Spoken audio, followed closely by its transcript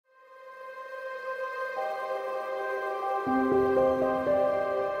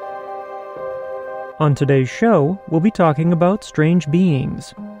On today's show, we'll be talking about strange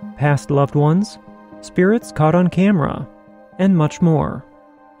beings, past loved ones, spirits caught on camera, and much more.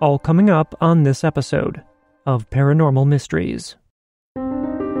 All coming up on this episode of Paranormal Mysteries.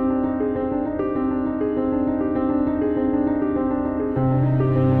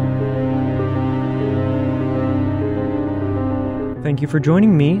 Thank you for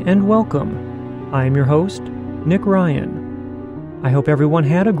joining me and welcome. I am your host, Nick Ryan. I hope everyone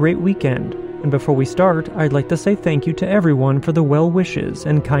had a great weekend. And before we start, I'd like to say thank you to everyone for the well wishes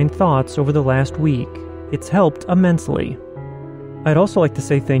and kind thoughts over the last week. It's helped immensely. I'd also like to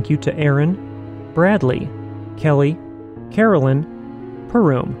say thank you to Aaron, Bradley, Kelly, Carolyn,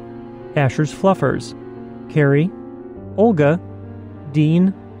 Parum, Asher's Fluffers, Carrie, Olga,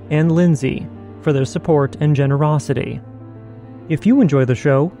 Dean, and Lindsay for their support and generosity. If you enjoy the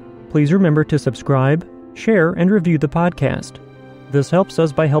show, please remember to subscribe, share, and review the podcast. This helps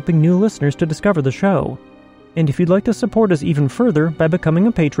us by helping new listeners to discover the show. And if you'd like to support us even further by becoming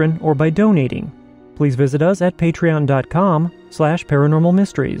a patron or by donating, please visit us at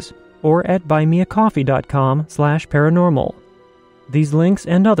patreon.com/paranormalmysteries or at buymeacoffee.com/paranormal. These links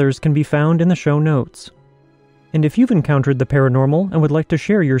and others can be found in the show notes. And if you've encountered the paranormal and would like to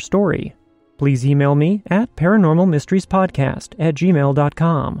share your story, please email me at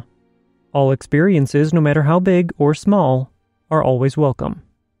paranormalmysteriesPodcast@gmail.com. All experiences, no matter how big or small, are always welcome.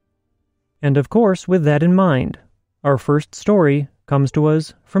 And of course, with that in mind, our first story comes to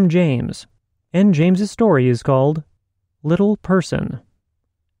us from James, and James's story is called Little Person.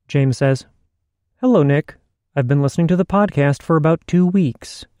 James says, "Hello, Nick. I've been listening to the podcast for about 2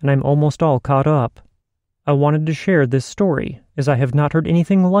 weeks, and I'm almost all caught up. I wanted to share this story, as I have not heard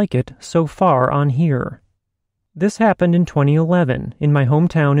anything like it so far on here. This happened in 2011 in my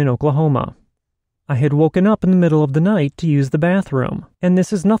hometown in Oklahoma. I had woken up in the middle of the night to use the bathroom, and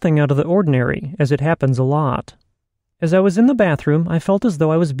this is nothing out of the ordinary, as it happens a lot. As I was in the bathroom, I felt as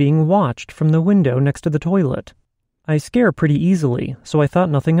though I was being watched from the window next to the toilet. I scare pretty easily, so I thought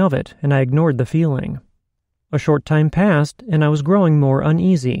nothing of it, and I ignored the feeling. A short time passed, and I was growing more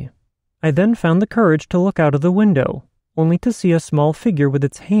uneasy. I then found the courage to look out of the window, only to see a small figure with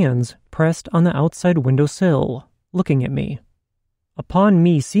its hands pressed on the outside windowsill, looking at me. Upon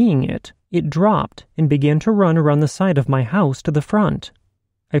me seeing it, it dropped and began to run around the side of my house to the front.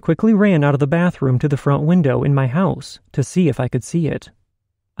 I quickly ran out of the bathroom to the front window in my house to see if I could see it.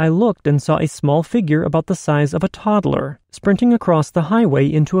 I looked and saw a small figure about the size of a toddler sprinting across the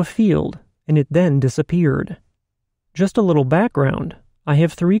highway into a field, and it then disappeared. Just a little background. I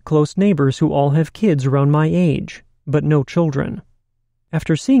have 3 close neighbors who all have kids around my age, but no children.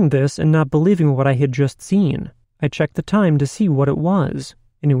 After seeing this and not believing what I had just seen, I checked the time to see what it was,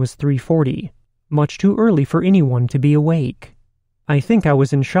 and it was 3:40, much too early for anyone to be awake. I think I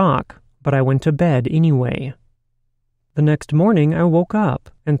was in shock, but I went to bed anyway. The next morning I woke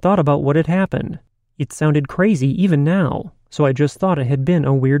up and thought about what had happened. It sounded crazy even now, so I just thought it had been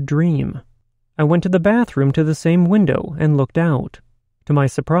a weird dream. I went to the bathroom to the same window and looked out. To my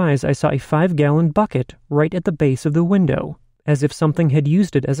surprise, I saw a 5-gallon bucket right at the base of the window, as if something had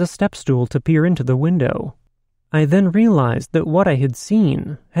used it as a step stool to peer into the window. I then realized that what I had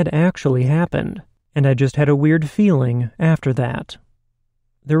seen had actually happened, and I just had a weird feeling after that.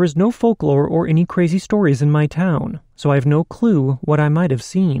 There is no folklore or any crazy stories in my town, so I have no clue what I might have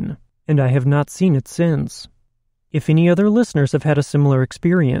seen, and I have not seen it since. If any other listeners have had a similar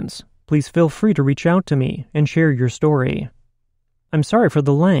experience, please feel free to reach out to me and share your story. I'm sorry for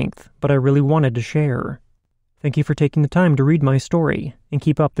the length, but I really wanted to share. Thank you for taking the time to read my story, and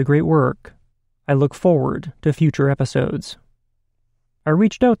keep up the great work. I look forward to future episodes." I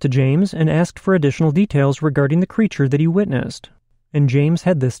reached out to James and asked for additional details regarding the creature that he witnessed, and James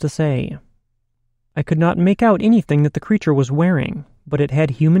had this to say. "I could not make out anything that the creature was wearing, but it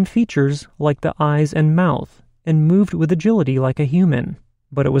had human features like the eyes and mouth, and moved with agility like a human,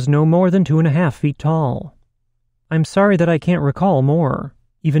 but it was no more than 2.5 feet tall. I'm sorry that I can't recall more.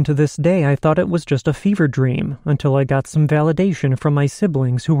 Even to this day, I thought it was just a fever dream until I got some validation from my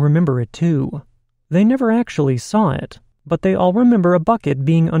siblings who remember it too. They never actually saw it, but they all remember a bucket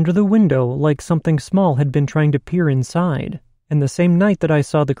being under the window like something small had been trying to peer inside. And the same night that I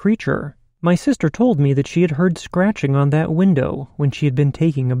saw the creature, my sister told me that she had heard scratching on that window when she had been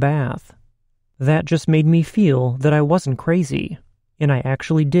taking a bath. That just made me feel that I wasn't crazy, and I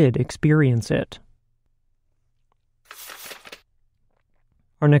actually did experience it."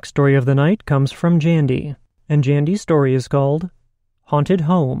 Our next story of the night comes from Jandy, and Jandy's story is called Haunted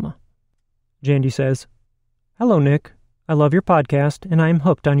Home. Jandy says, "Hello, Nick. I love your podcast, and I am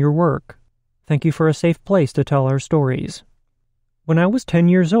hooked on your work. Thank you for a safe place to tell our stories. When I was 10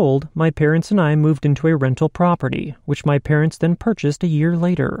 years old, my parents and I moved into a rental property, which my parents then purchased a year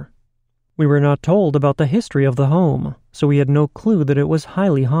later. We were not told about the history of the home, so we had no clue that it was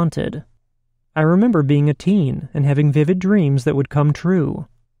highly haunted. I remember being a teen and having vivid dreams that would come true.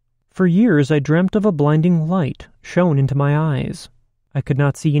 For years I dreamt of a blinding light shone into my eyes. I could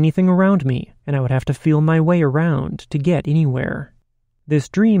not see anything around me, and I would have to feel my way around to get anywhere. This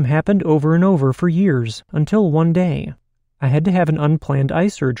dream happened over and over for years, until one day, I had to have an unplanned eye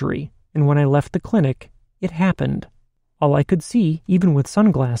surgery, and when I left the clinic, it happened. All I could see, even with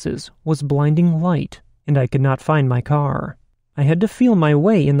sunglasses, was blinding light, and I could not find my car. I had to feel my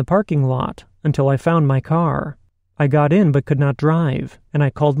way in the parking lot until I found my car. I got in but could not drive, and I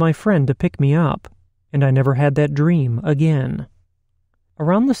called my friend to pick me up, and I never had that dream again.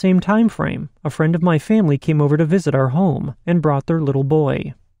 Around the same time frame, a friend of my family came over to visit our home and brought their little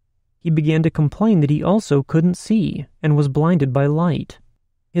boy. He began to complain that he also couldn't see and was blinded by light.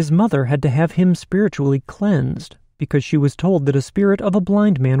 His mother had to have him spiritually cleansed because she was told that a spirit of a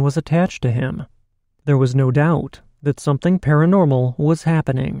blind man was attached to him. There was no doubt that something paranormal was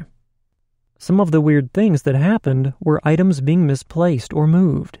happening. Some of the weird things that happened were items being misplaced or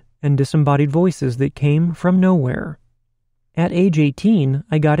moved, and disembodied voices that came from nowhere. At age 18,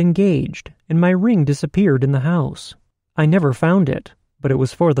 I got engaged, and my ring disappeared in the house. I never found it, but it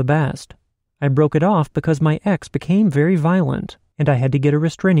was for the best. I broke it off because my ex became very violent, and I had to get a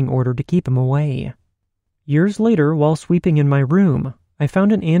restraining order to keep him away. Years later, while sweeping in my room, I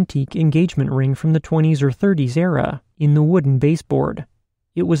found an antique engagement ring from the 20s or 30s era in the wooden baseboard.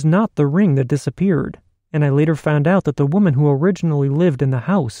 It was not the ring that disappeared, and I later found out that the woman who originally lived in the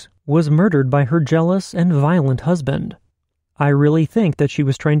house was murdered by her jealous and violent husband. I really think that she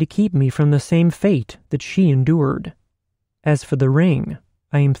was trying to keep me from the same fate that she endured. As for the ring,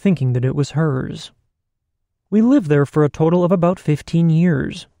 I am thinking that it was hers. We lived there for a total of about 15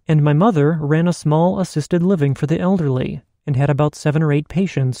 years, and my mother ran a small assisted living for the elderly and had about 7 or 8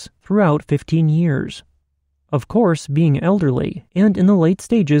 patients throughout 15 years. Of course, being elderly and in the late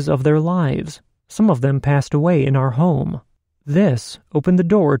stages of their lives, some of them passed away in our home. This opened the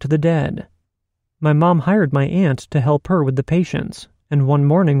door to the dead. My mom hired my aunt to help her with the patients, and one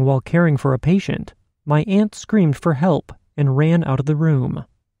morning while caring for a patient, my aunt screamed for help and ran out of the room.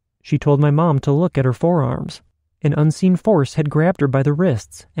 She told my mom to look at her forearms. An unseen force had grabbed her by the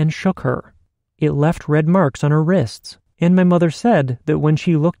wrists and shook her. It left red marks on her wrists, and my mother said that when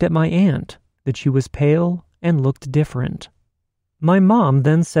she looked at my aunt, that she was pale and looked different. My mom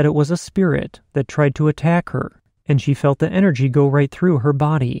then said it was a spirit that tried to attack her, and she felt the energy go right through her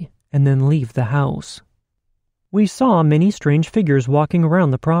body and then leave the house. We saw many strange figures walking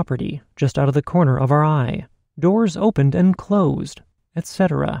around the property, just out of the corner of our eye. Doors opened and closed,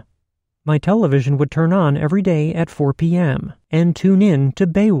 etc. My television would turn on every day at 4 p.m. and tune in to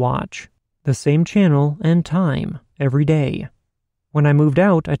Baywatch, the same channel and time every day. When I moved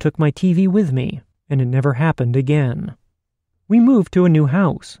out, I took my TV with me, and it never happened again. We moved to a new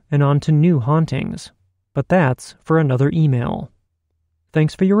house and on to new hauntings, but that's for another email.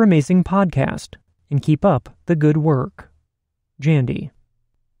 Thanks for your amazing podcast, and keep up the good work. Jandy.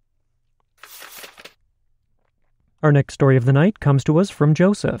 Our next story of the night comes to us from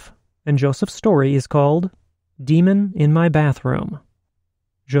Joseph, and Joseph's story is called Demon in My Bathroom.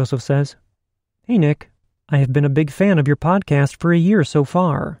 Joseph says, Hey Nick, I have been a big fan of your podcast for a year so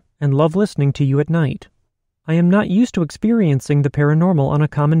far, and love listening to you at night. I am not used to experiencing the paranormal on a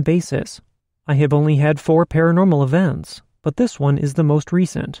common basis. I have only had 4 paranormal events, but this one is the most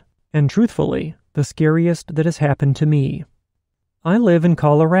recent, and truthfully, the scariest that has happened to me. I live in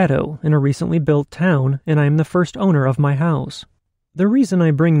Colorado, in a recently built town, and I am the first owner of my house. The reason I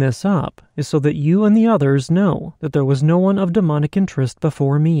bring this up is so that you and the others know that there was no one of demonic interest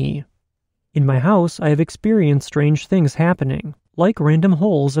before me. In my house, I have experienced strange things happening, like random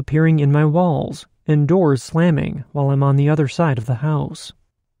holes appearing in my walls, and doors slamming while I'm on the other side of the house.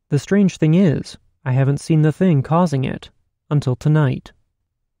 The strange thing is, I haven't seen the thing causing it, until tonight.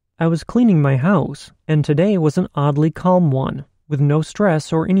 I was cleaning my house, and today was an oddly calm one, with no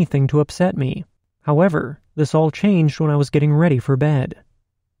stress or anything to upset me. However, this all changed when I was getting ready for bed.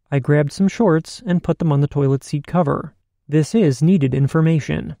 I grabbed some shorts and put them on the toilet seat cover. This is needed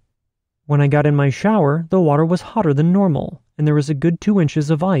information. When I got in my shower, the water was hotter than normal, and there was a good 2 inches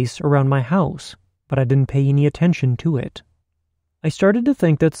of ice around my house, but I didn't pay any attention to it. I started to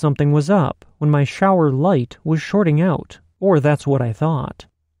think that something was up when my shower light was shorting out, or that's what I thought.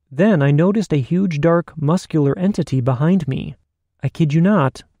 Then I noticed a huge dark muscular entity behind me. I kid you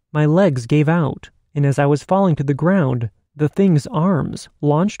not, my legs gave out, and as I was falling to the ground, the thing's arms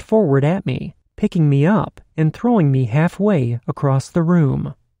launched forward at me, picking me up and throwing me halfway across the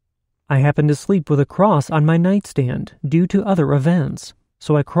room. I happened to sleep with a cross on my nightstand due to other events,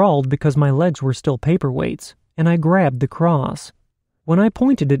 so I crawled because my legs were still paperweights, and I grabbed the cross. When I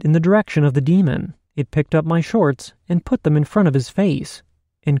pointed it in the direction of the demon, it picked up my shorts and put them in front of his face,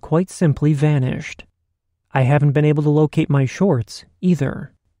 and quite simply vanished. I haven't been able to locate my shorts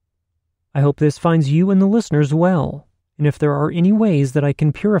either. I hope this finds you and the listeners well, and if there are any ways that I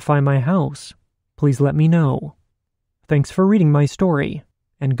can purify my house, please let me know. Thanks for reading my story,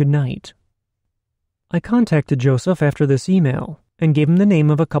 and good night. I contacted Joseph after this email and gave him the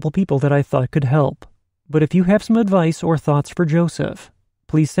name of a couple people that I thought could help. But if you have some advice or thoughts for Joseph,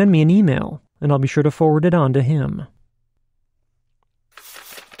 please send me an email, and I'll be sure to forward it on to him.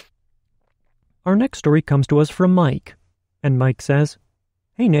 Our next story comes to us from Mike, and Mike says,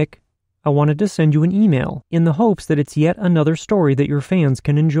 "Hey Nick, I wanted to send you an email in the hopes that it's yet another story that your fans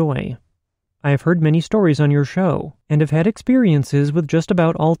can enjoy. I have heard many stories on your show, and have had experiences with just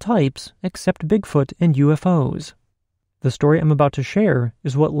about all types except Bigfoot and UFOs. The story I'm about to share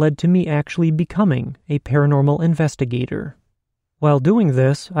is what led to me actually becoming a paranormal investigator. While doing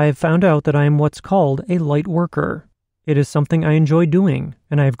this, I have found out that I am what's called a light worker. It is something I enjoy doing,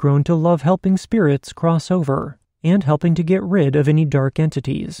 and I have grown to love helping spirits cross over and helping to get rid of any dark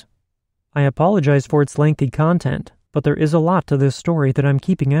entities. I apologize for its lengthy content, but there is a lot to this story that I'm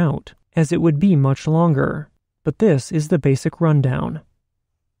keeping out, as it would be much longer. But this is the basic rundown.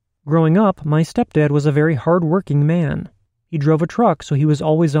 Growing up, my stepdad was a very hard-working man. He drove a truck, so he was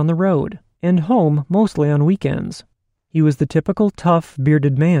always on the road, and home mostly on weekends. He was the typical tough,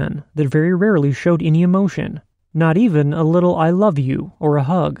 bearded man that very rarely showed any emotion, not even a little "I love you" or a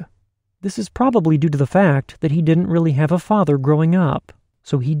hug. This is probably due to the fact that he didn't really have a father growing up,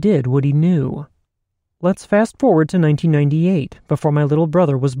 so he did what he knew. Let's fast forward to 1998, before my little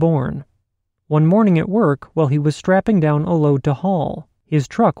brother was born. One morning at work, while he was strapping down a load to haul, his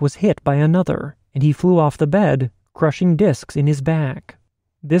truck was hit by another, and he flew off the bed, crushing discs in his back.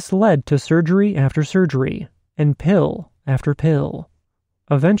 This led to surgery after surgery, and pill after pill.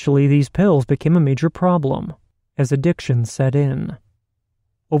 Eventually, these pills became a major problem, as addiction set in.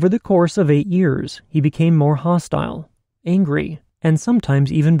 Over the course of 8 years, he became more hostile, angry, and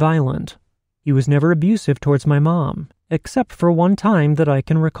sometimes even violent. He was never abusive towards my mom, except for one time that I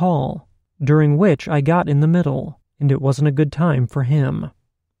can recall, during which I got in the middle, and it wasn't a good time for him.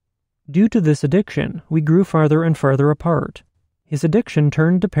 Due to this addiction, we grew farther and farther apart. His addiction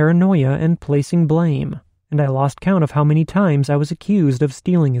turned to paranoia and placing blame, and I lost count of how many times I was accused of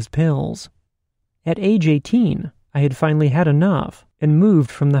stealing his pills. At age 18, I had finally had enough and moved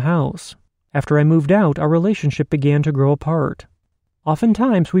from the house. After I moved out, our relationship began to grow apart.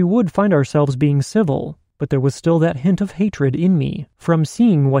 Oftentimes we would find ourselves being civil, but there was still that hint of hatred in me from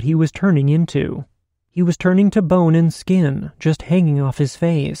seeing what he was turning into. He was turning to bone and skin, just hanging off his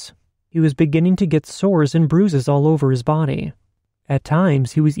face. He was beginning to get sores and bruises all over his body. At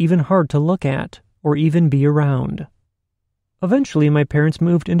times, he was even hard to look at, or even be around. Eventually, my parents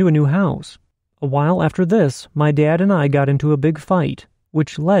moved into a new house. A while after this, my dad and I got into a big fight,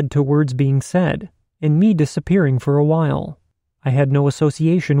 which led to words being said, and me disappearing for a while. I had no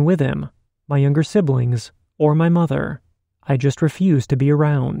association with him, my younger siblings, or my mother. I just refused to be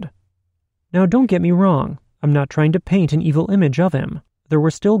around. Now don't get me wrong, I'm not trying to paint an evil image of him. There were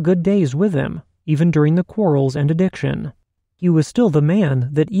still good days with him, even during the quarrels and addiction. He was still the man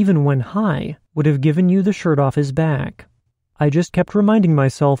that even when high would have given you the shirt off his back. I just kept reminding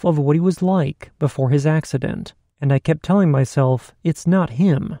myself of what he was like before his accident, and I kept telling myself it's not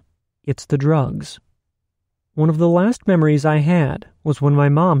him, it's the drugs. One of the last memories I had was when my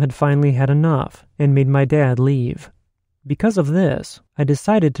mom had finally had enough and made my dad leave. Because of this, I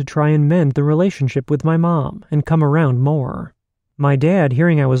decided to try and mend the relationship with my mom and come around more. My dad,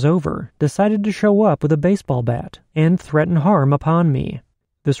 hearing I was over, decided to show up with a baseball bat and threaten harm upon me.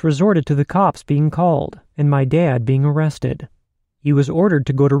 This resorted to the cops being called and my dad being arrested. He was ordered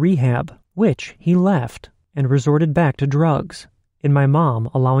to go to rehab, which he left, and resorted back to drugs, and my mom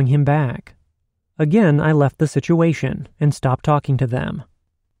allowing him back. Again, I left the situation and stopped talking to them.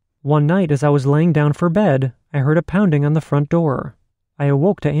 One night as I was laying down for bed, I heard a pounding on the front door. I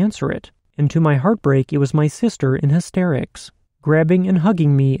awoke to answer it, and to my heartbreak it was my sister in hysterics, grabbing and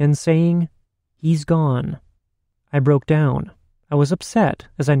hugging me and saying, "He's gone." I broke down. I was upset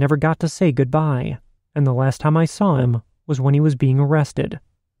as I never got to say goodbye, and the last time I saw him was when he was being arrested.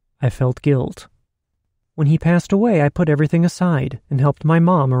 I felt guilt. When he passed away, I put everything aside and helped my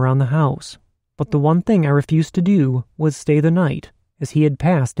mom around the house. But the one thing I refused to do was stay the night, as he had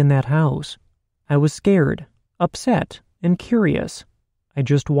passed in that house. I was scared, upset, and curious. I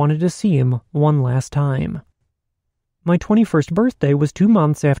just wanted to see him one last time. My 21st birthday was 2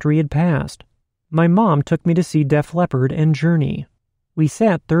 months after he had passed. My mom took me to see Def Leppard and Journey. We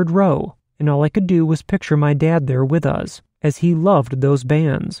sat third row, and all I could do was picture my dad there with us, as he loved those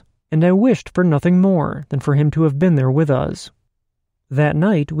bands, and I wished for nothing more than for him to have been there with us. That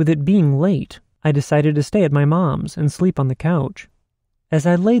night, with it being late, I decided to stay at my mom's and sleep on the couch. As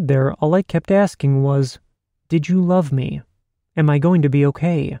I laid there, all I kept asking was, "Did you love me? Am I going to be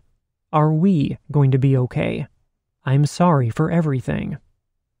okay? Are we going to be okay? I'm sorry for everything."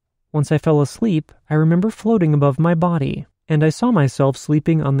 Once I fell asleep, I remember floating above my body, and I saw myself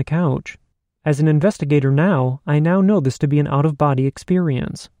sleeping on the couch. As an investigator now, I now know this to be an out-of-body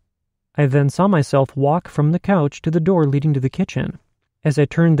experience. I then saw myself walk from the couch to the door leading to the kitchen. As I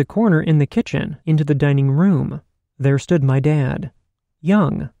turned the corner in the kitchen into the dining room, there stood my dad.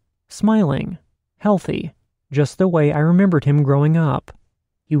 Young, smiling, healthy, just the way I remembered him growing up.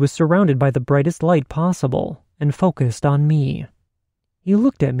 He was surrounded by the brightest light possible and focused on me. He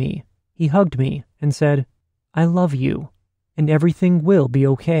looked at me, he hugged me, and said, "I love you, and everything will be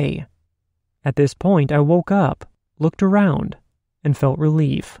okay." At this point, I woke up, looked around, and felt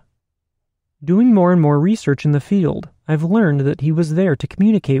relief. Doing more and more research in the field, I've learned that he was there to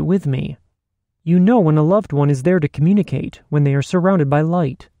communicate with me. You know when a loved one is there to communicate when they are surrounded by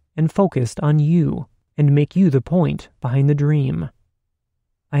light and focused on you and make you the point behind the dream.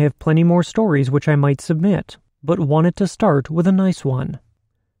 I have plenty more stories which I might submit, but wanted to start with a nice one.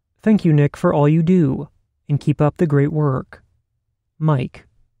 Thank you, Nick, for all you do, and keep up the great work. Mike.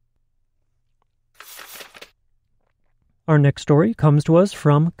 Our next story comes to us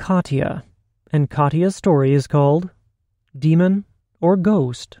from Katya, and Katya's story is called Demon or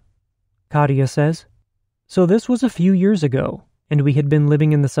Ghost. Katya says, "So this was a few years ago, and we had been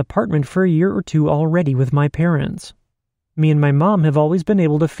living in this apartment for a year or two already with my parents. Me and my mom have always been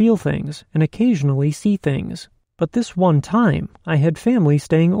able to feel things and occasionally see things, but this one time I had family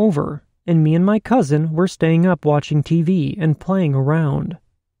staying over, and me and my cousin were staying up watching TV and playing around.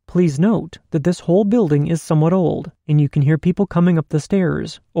 Please note that this whole building is somewhat old, and you can hear people coming up the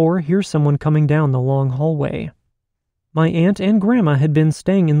stairs or hear someone coming down the long hallway. My aunt and grandma had been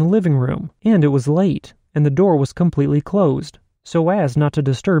staying in the living room, and it was late, and the door was completely closed, so as not to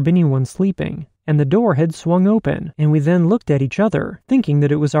disturb anyone sleeping, and the door had swung open, and we then looked at each other, thinking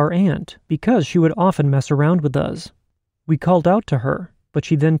that it was our aunt, because she would often mess around with us. We called out to her, but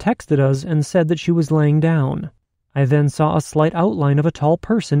she then texted us and said that she was laying down. I then saw a slight outline of a tall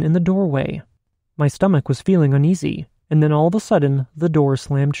person in the doorway. My stomach was feeling uneasy, and then all of a sudden, the door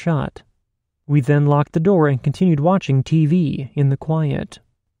slammed shut. We then locked the door and continued watching TV in the quiet.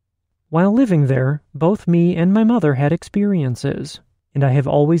 While living there, both me and my mother had experiences, and I have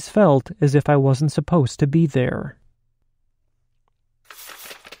always felt as if I wasn't supposed to be there."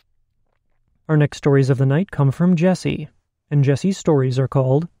 Our next stories of the night come from Jesse, and Jesse's stories are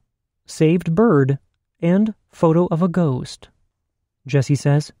called Saved Bird and Photo of a Ghost. Jesse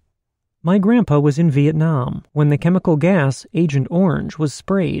says, "My grandpa was in Vietnam when the chemical gas Agent Orange was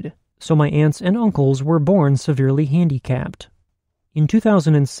sprayed, so my aunts and uncles were born severely handicapped. In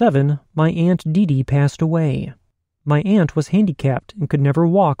 2007, my Aunt Dee Dee passed away. My aunt was handicapped and could never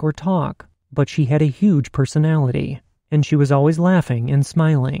walk or talk, but she had a huge personality, and she was always laughing and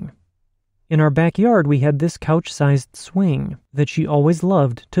smiling. In our backyard, we had this couch-sized swing that she always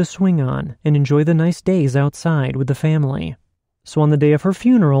loved to swing on and enjoy the nice days outside with the family. So on the day of her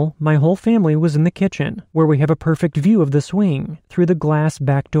funeral, my whole family was in the kitchen, where we have a perfect view of the swing through the glass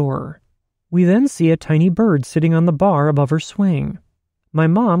back door. We then see a tiny bird sitting on the bar above her swing. My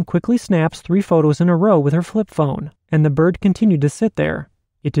mom quickly snaps 3 photos in a row with her flip phone, and the bird continued to sit there.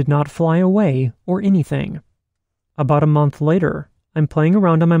 It did not fly away or anything. About a month later, I'm playing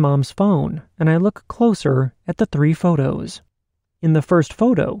around on my mom's phone, and I look closer at the 3 photos. In the first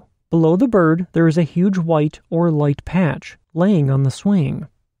photo, below the bird, there is a huge white or light patch laying on the swing.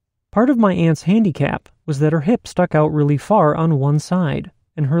 Part of my aunt's handicap was that her hip stuck out really far on one side,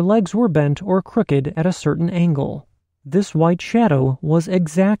 and her legs were bent or crooked at a certain angle. This white shadow was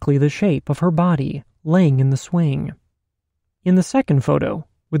exactly the shape of her body, laying in the swing. In the second photo,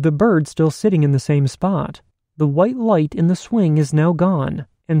 with the bird still sitting in the same spot, the white light in the swing is now gone,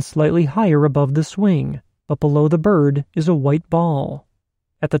 and slightly higher above the swing, but below the bird is a white ball.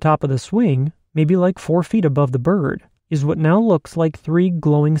 At the top of the swing, maybe like 4 feet above the bird, is what now looks like 3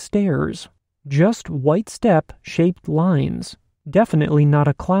 glowing stairs. Just white step-shaped lines. Definitely not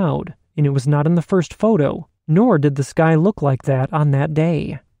a cloud, and it was not in the first photo, nor did the sky look like that on that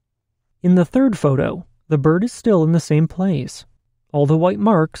day. In the third photo, the bird is still in the same place. All the white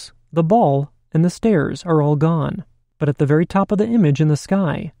marks, the ball, and the stairs are all gone, but at the very top of the image in the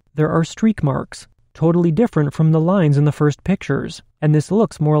sky, there are streak marks, totally different from the lines in the first pictures, and this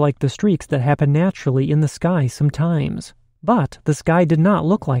looks more like the streaks that happen naturally in the sky sometimes. But the sky did not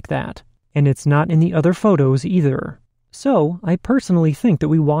look like that, and it's not in the other photos either. So, I personally think that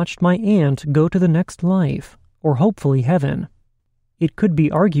we watched my aunt go to the next life, or hopefully heaven. It could be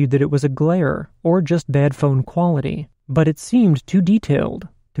argued that it was a glare, or just bad phone quality, but it seemed too detailed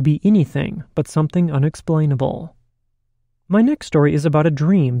to be anything but something unexplainable. My next story is about a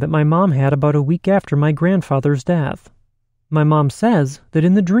dream that my mom had about a week after my grandfather's death. My mom says that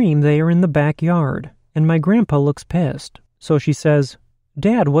in the dream they are in the backyard, and my grandpa looks pissed. So she says,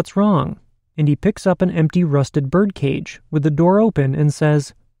 "Dad, what's wrong?" And he picks up an empty rusted birdcage with the door open and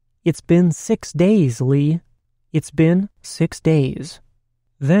says, "It's been 6 days, Lee. It's been 6 days."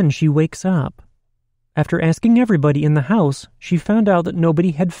 Then she wakes up. After asking everybody in the house, she found out that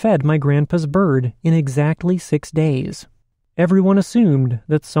nobody had fed my grandpa's bird in exactly 6 days. Everyone assumed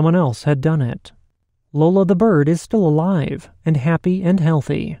that someone else had done it. Lola the bird is still alive and happy and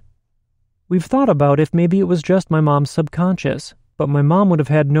healthy. We've thought about if maybe it was just my mom's subconscious, but my mom would have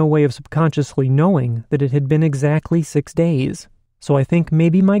had no way of subconsciously knowing that it had been exactly 6 days. So I think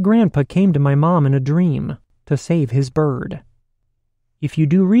maybe my grandpa came to my mom in a dream to save his bird. If you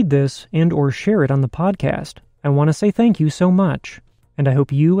do read this and or share it on the podcast, I want to say thank you so much, and I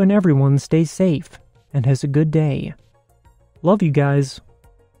hope you and everyone stays safe and has a good day. Love you guys.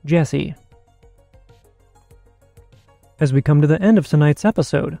 Jesse. As we come to the end of tonight's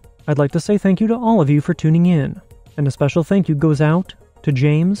episode, I'd like to say thank you to all of you for tuning in, and a special thank you goes out to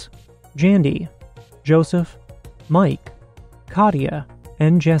James, Jandy, Joseph, Mike, Katia,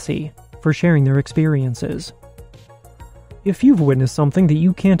 and Jesse for sharing their experiences. If you've witnessed something that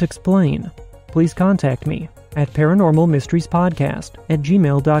you can't explain, please contact me at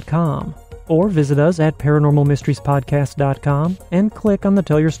paranormalmysteriespodcast@gmail.com or visit us at paranormalmysteriespodcast.com and click on the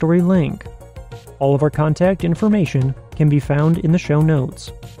Tell Your Story link. All of our contact information can be found in the show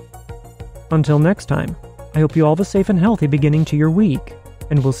notes. Until next time, I hope you all have a safe and healthy beginning to your week,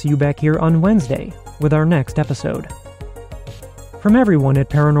 and we'll see you back here on Wednesday with our next episode. From everyone at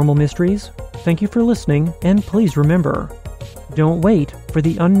Paranormal Mysteries, thank you for listening, and please remember, don't wait for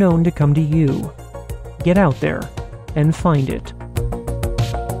the unknown to come to you. Get out there and find it.